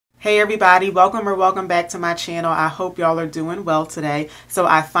Hey everybody, welcome back to my channel. I hope y'all are doing well today. So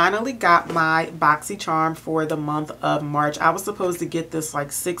I finally got my Boxycharm for the month of March. I was supposed to get this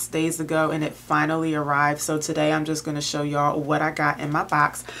like 6 days ago and it finally arrived. So today I'm just going to show y'all what I got in my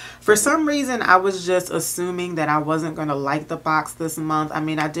box. For some reason I was just assuming that I wasn't going to like the box this month. I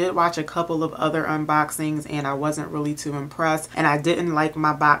mean, I did watch a couple of other unboxings and I wasn't really too impressed, and I didn't like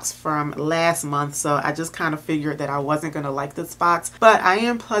my box from last month, so I just kind of figured that I wasn't going to like this box. But I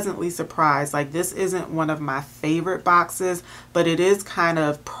am pleasantly surprised. Like, this isn't one of my favorite boxes, but it is kind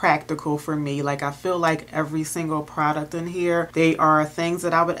of practical for me. Like, I feel like every single product in here, they are things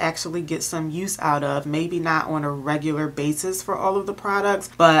that I would actually get some use out of. Maybe not on a regular basis for all of the products,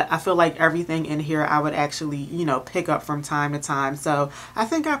 but I feel like everything in here I would actually, you know, pick up from time to time. So I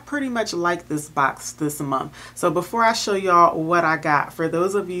think I pretty much like this box this month. So before I show y'all what I got, for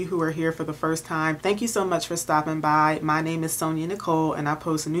those of you who are here for the first time, thank you so much for stopping by. My name is SonyaNicole and I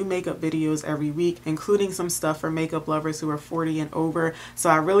post new makeup videos every week, including some stuff for makeup lovers who are 40 and over. So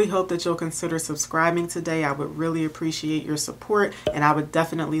I really hope that you'll consider subscribing today. I would really appreciate your support, and I would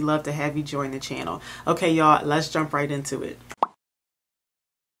definitely love to have you join the channel. Okay, y'all, let's jump right into it.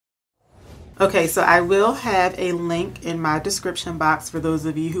 Okay, so I will have a link in my description box for those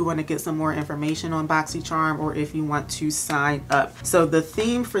of you who want to get some more information on Boxycharm, or if you want to sign up. So the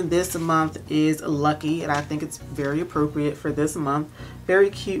theme for this month is Lucky, and I think it's very appropriate for this month. Very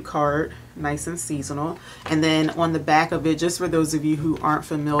cute card, nice and seasonal. And then on the back of it, just for those of you who aren't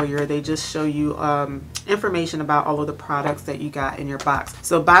familiar, they just show you information about all of the products that you got in your box.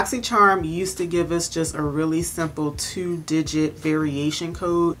 So Boxycharm used to give us just a really simple 2-digit variation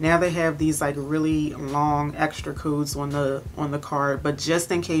code. Now they have these like really long extra codes on the card. But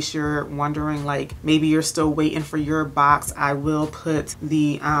just in case you're wondering, like maybe you're still waiting for your box, I will put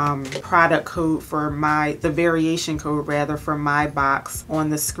the product code for the variation code rather for my box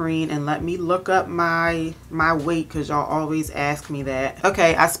on the screen. And let me look up my weight, because y'all always ask me that.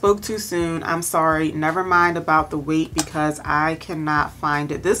 Okay, I spoke too soon. I'm sorry. Never mind about the weight, because I cannot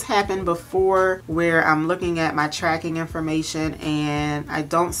find it. This happened before where I'm looking at my tracking information and I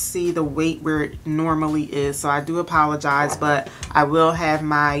don't see the weight where it normally is. So I do apologize, but I will have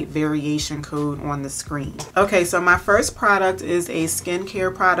my variation code on the screen. Okay, so my first product is a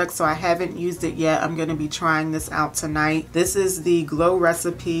skincare product. So I haven't used it yet. I'm going to be trying this out tonight. This is the Glow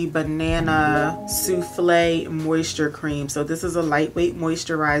Recipe Banana Souffle Moisture Cream. So this is a lightweight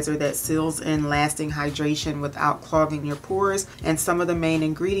moisturizer that seals in lasting hydration without clogging your pores. And some of the main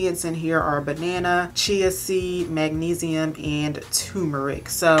ingredients in here are banana, chia seed, magnesium, and turmeric.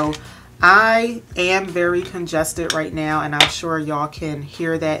 So I am very congested right now, and I'm sure y'all can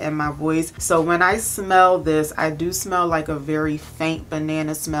hear that in my voice. So when I smell this, I do smell like a very faint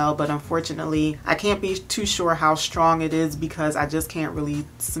banana smell, but unfortunately I can't be too sure how strong it is because I just can't really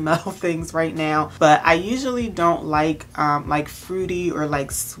smell things right now. But I usually don't like fruity or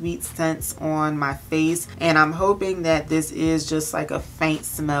like sweet scents on my face, and I'm hoping that this is just like a faint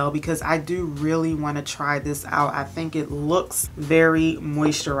smell because I do really want to try this out. I think it looks very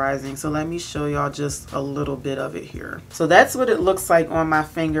moisturizing. So let me show y'all just a little bit of it here. So that's what it looks like on my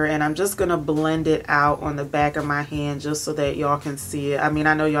finger, and I'm just gonna blend it out on the back of my hand just so that y'all can see it. I mean,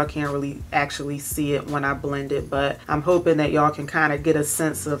 I know y'all can't really actually see it when I blend it, but I'm hoping that y'all can kind of get a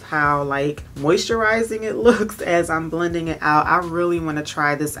sense of how like moisturizing it looks as I'm blending it out. I really want to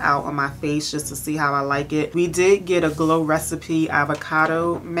try this out on my face just to see how I like it. We did get a Glow Recipe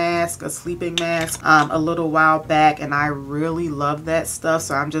avocado mask, a sleeping mask, a little while back, and I really love that stuff.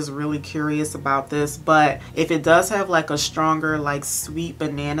 So I'm just really curious about this. But if it does have like a stronger like sweet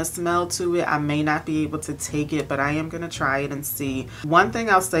banana smell to it, I may not be able to take it, but I am gonna try it and see. One thing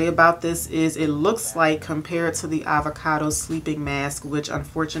I'll say about this is it looks like, compared to the avocado sleeping mask, which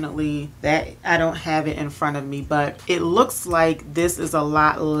unfortunately that I don't have it in front of me, but it looks like this is a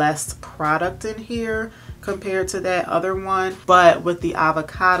lot less product in here compared to that other one. But with the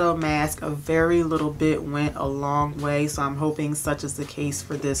avocado mask, a very little bit went a long way, so I'm hoping such is the case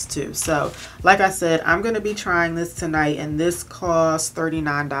for this too. So like I said, I'm going to be trying this tonight, and this costs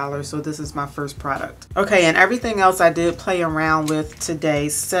 $39, so this is my first product. Okay, and everything else I did play around with today.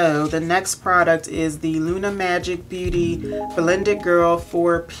 So the next product is the Luna Magic Beauty Blended Girl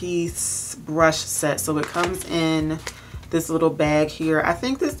 4-piece brush set. So it comes in this little bag here. I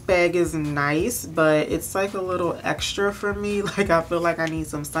think this bag is nice, but it's like a little extra for me. Like, I feel like I need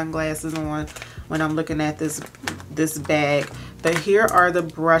some sunglasses on when I'm looking at this bag. But here are the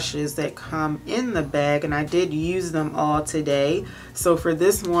brushes that come in the bag, and I did use them all today. So for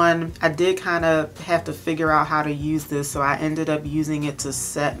this one, I did kind of have to figure out how to use this, so I ended up using it to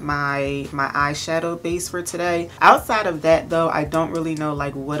set my eyeshadow base for today. Outside of that though, I don't really know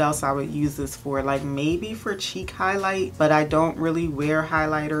like what else I would use this for, like maybe for cheek highlight, but I don't really wear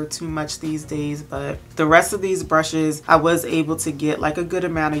highlighter too much these days. But the rest of these brushes, I was able to get like a good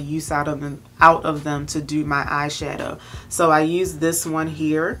amount of use out of them to do my eyeshadow. So I used this one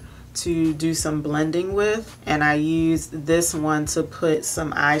here to do some blending with, and I used this one to put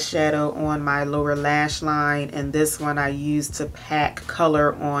some eyeshadow on my lower lash line, and this one I used to pack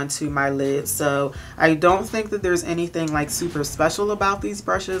color onto my lid. So I don't think that there's anything like super special about these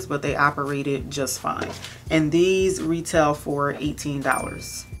brushes, but they operated just fine. And these retail for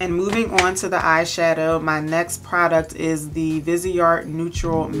 $18. And moving on to the eyeshadow, my next product is the Viseart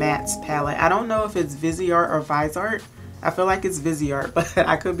Neutral Mattes palette. I don't know if it's Viseart or Viseart. I feel like it's Viseart, but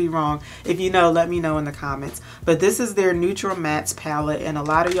I could be wrong. If you know, let me know in the comments. But this is their Neutral Mattes palette, and a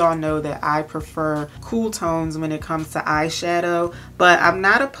lot of y'all know that I prefer cool tones when it comes to eyeshadow, but I'm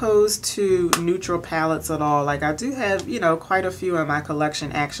not opposed to neutral palettes at all. Like I do have, you know, quite a few in my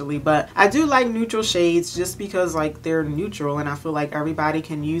collection actually, but I do like neutral shades just because like they're neutral and I feel like everybody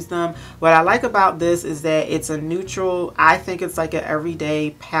can use them. What I like about this is that it's a neutral, I think it's like an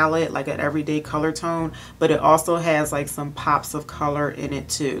everyday palette, like an everyday color tone, but it also has like some pops of color in it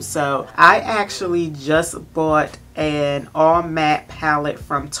too. So I actually just bought an all matte palette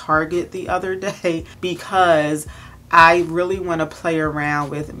from Target the other day because I really want to play around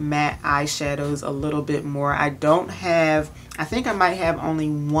with matte eyeshadows a little bit more. I think I might have only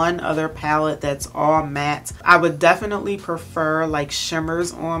one other palette that's all matte. I would definitely prefer like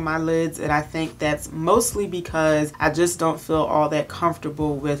shimmers on my lids, and I think that's mostly because I just don't feel all that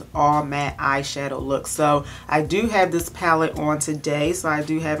comfortable with all matte eyeshadow looks. So I do have this palette on today, so I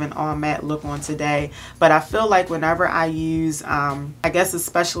do have an all matte look on today, but I feel like whenever I use I guess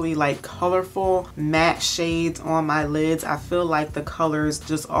especially like colorful matte shades on my lids, I feel like the colors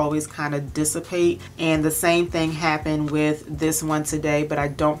just always kind of dissipate. And the same thing happened with this one today, but I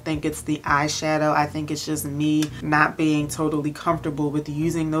don't think it's the eyeshadow. I think it's just me not being totally comfortable with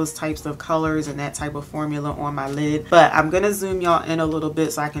using those types of colors and that type of formula on my lid. But I'm gonna zoom y'all in a little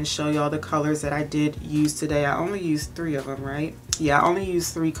bit so I can show y'all the colors that I did use today. I only used 3 of them, right? Yeah, I only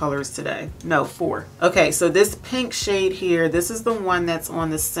used 3 colors today. No, 4. Okay, so this pink shade here, this is the one that's on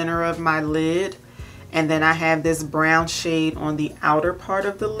the center of my lid. And then I have this brown shade on the outer part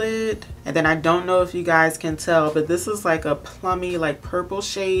of the lid. And then I don't know if you guys can tell, but this is like a plummy, like purple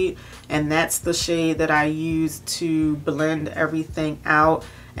shade. And that's the shade that I use to blend everything out.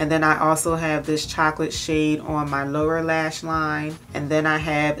 And then I also have this chocolate shade on my lower lash line. And then I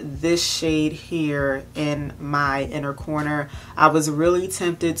have this shade here in my inner corner. I was really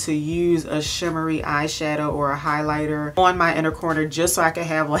tempted to use a shimmery eyeshadow or a highlighter on my inner corner just so I could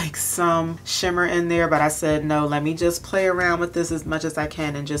have like some shimmer in there. But I said, no, let me just play around with this as much as I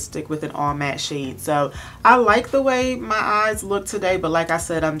can and just stick with an all matte shade. So I like the way my eyes look today, but like I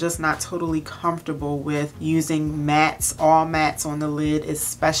said, I'm just not totally comfortable with using mattes, all mattes on the lid,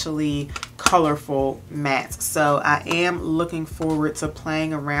 especially colorful mattes. So I am looking forward to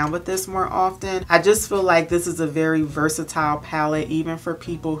playing around with this more often. I just feel like this is a very versatile palette, even for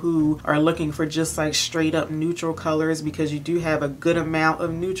people who are looking for just like straight up neutral colors, because you do have a good amount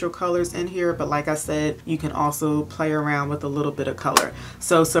of neutral colors in here, but like I said, you can also play around with a little bit of color.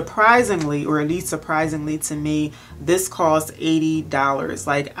 So surprisingly, or at least surprisingly to me, this costs $80.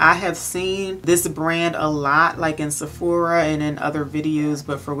 Like I have seen this brand a lot like in Sephora and in other videos,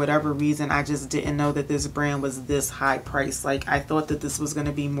 but for whatever reason I just didn't know that this brand was this high price. Like I thought that this was going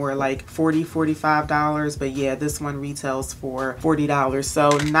to be more like $40–45, but yeah, this one retails for $40. So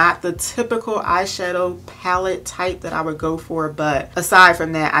not the typical eyeshadow palette type that I would go for, but aside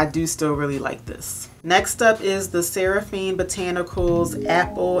from that, I do still really like this. Next up is the Seraphine Botanicals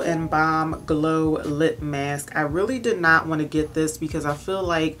Apple and Balm Glow Lip Mask. I really did not want to get this because I feel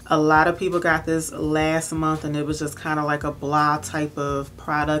like a lot of people got this last month and it was just kind of like a blah type of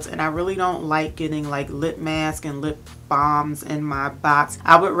product, and I really don't like getting like lip mask and lip balms in my box.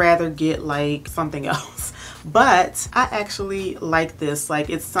 I would rather get like something else. But I actually like this. Like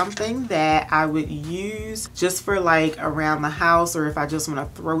it's something that I would use just for like around the house, or if I just want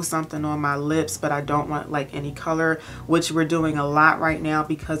to throw something on my lips but I don't want like any color, which we're doing a lot right now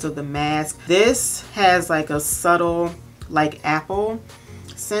because of the mask. This has like a subtle like apple.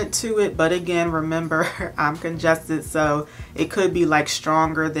 scent to it, but again, remember I'm congested, so it could be like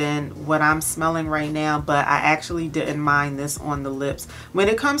stronger than what I'm smelling right now, but I actually didn't mind this on the lips. When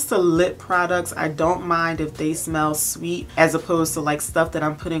it comes to lip products, I don't mind if they smell sweet as opposed to like stuff that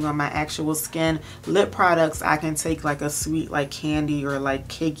I'm putting on my actual skin. Lip products, I can take like a sweet like candy or like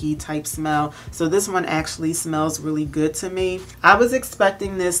cakey type smell. So this one actually smells really good to me. I was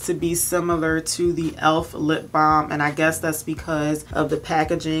expecting this to be similar to the e.l.f. lip balm, and I guess that's because of the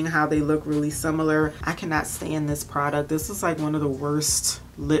packaging, how they look really similar. I cannot stand this product. This is like one of the worst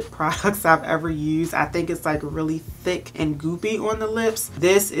lip products I've ever used. I think it's like really thick and goopy on the lips.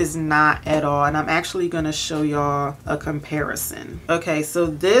 This is not at all, and I'm actually going to show y'all a comparison. Okay, so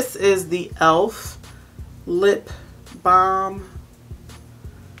this is the e.l.f. lip balm.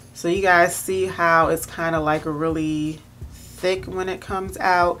 So you guys see how it's kind of like a really thick when it comes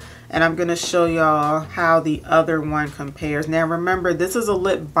out, and I'm going to show y'all how the other one compares. Now remember, this is a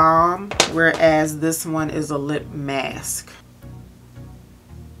lip balm, whereas this one is a lip mask.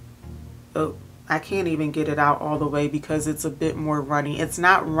 Oh, I can't even get it out all the way because it's a bit more runny. It's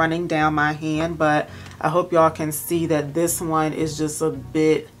not running down my hand, but I hope y'all can see that this one is just a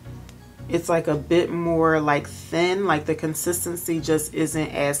bit, it's like a bit more like thin, like the consistency just isn't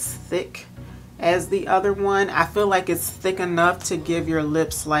as thick as the other one. I feel like it's thick enough to give your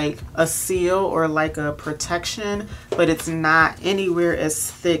lips like a seal or like a protection, but it's not anywhere as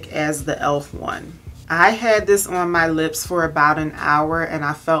thick as the e.l.f. one. I had this on my lips for about an hour, and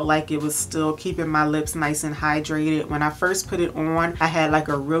I felt like it was still keeping my lips nice and hydrated. When I first put it on, I had like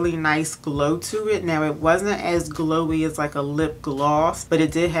a really nice glow to it. Now it wasn't as glowy as like a lip gloss, but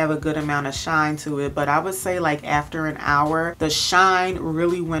it did have a good amount of shine to it. But I would say like after an hour, the shine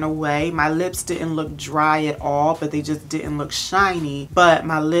really went away. My lips didn't look dry at all, but they just didn't look shiny, but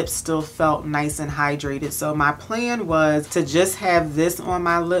my lips still felt nice and hydrated. So my plan was to just have this on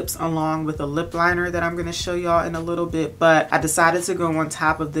my lips along with a lip liner that I'm going to show y'all in a little bit, but I decided to go on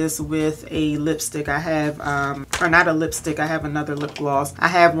top of this with a lipstick. I have or not a lipstick, I have another lip gloss. I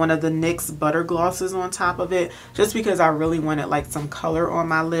have one of the NYX butter glosses on top of it, just because I really wanted like some color on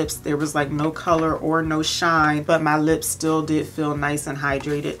my lips. There was like no color or no shine, but my lips still did feel nice and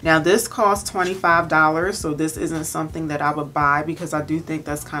hydrated. Now this cost $25, so this isn't something that I would buy because I do think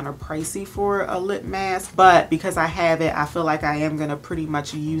that's kind of pricey for a lip mask, but because I have it, I feel like I am going to pretty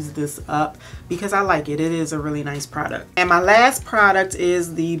much use this up because I like it. It is a really nice product. And my last product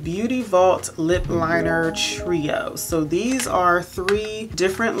is the Beauty Vault Lip Liner Trio. So these are 3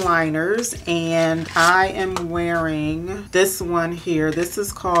 different liners, and I am wearing this one here. This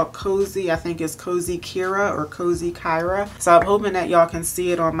is called Cozy, I think it's Cozy Kira or Cozy Kyra. So I'm hoping that y'all can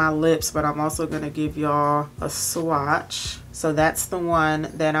see it on my lips, but I'm also going to give y'all a swatch. So that's the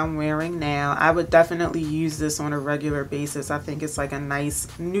one that I'm wearing now. I would definitely use this on a regular basis. I think it's like a nice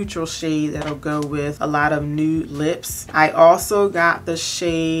neutral shade that'll go with a lot of nude lips. I also got the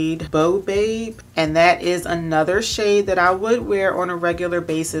shade Beau Babe, and that is another shade that I would wear on a regular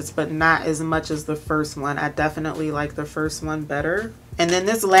basis, but not as much as the first one. I definitely like the first one better. And then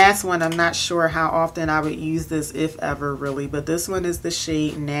this last one, I'm not sure how often I would use this, if ever really, but this one is the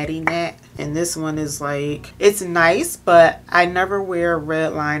shade Natty Nat, and this one is like, it's nice, but I never wear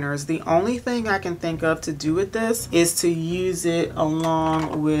red liners. The only thing I can think of to do with this is to use it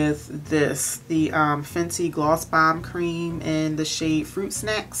along with this, the Fenty Gloss Bomb Cream in the shade Fruit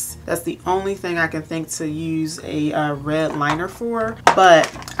Snacks. That's the only thing I can think to use a red liner for, but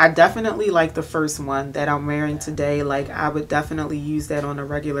I definitely like the first one that I'm wearing today. Like, I would definitely use that on a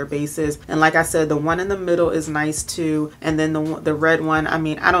regular basis. And like I said, the one in the middle is nice too, and then the red one, I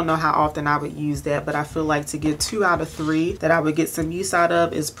mean, I don't know how often I would use that, but I feel like to get 2 out of 3 that I would get some use out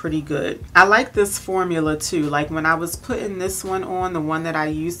of is pretty good. I like this formula too. Like when I was putting this one on, the one that I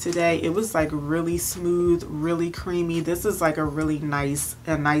used today, it was like really smooth, really creamy. This is like a really nice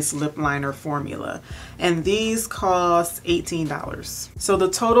lip liner formula, and these cost $18. So the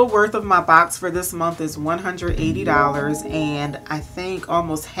total worth of my box for this month is $180, and I think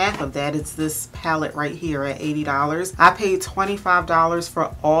almost half of that is this palette right here at $80. I paid $25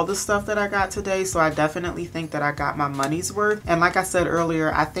 for all the stuff that I got today, so I definitely think that I got my money's worth. And like I said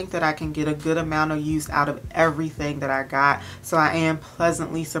earlier, I think that I can get a good amount of use out of everything that I got. So I am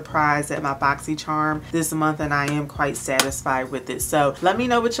pleasantly surprised at my Boxycharm this month, and I am quite satisfied with it. So let me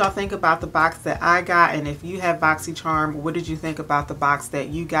know what y'all think about the box that I got, and if you have Boxycharm, what did you think about the box that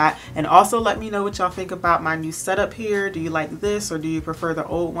you got? And also let me know what y'all think about my new setup here. Do you like this or do you prefer the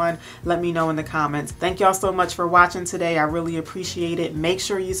old one? Let me know in the comments. Thank y'all so much for watching today. I really appreciate it. Make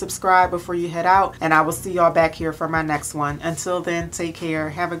sure you subscribe before you head out, and I will see y'all back here for my next one. Until then, take care.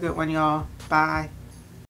 Have a good one, y'all. Bye.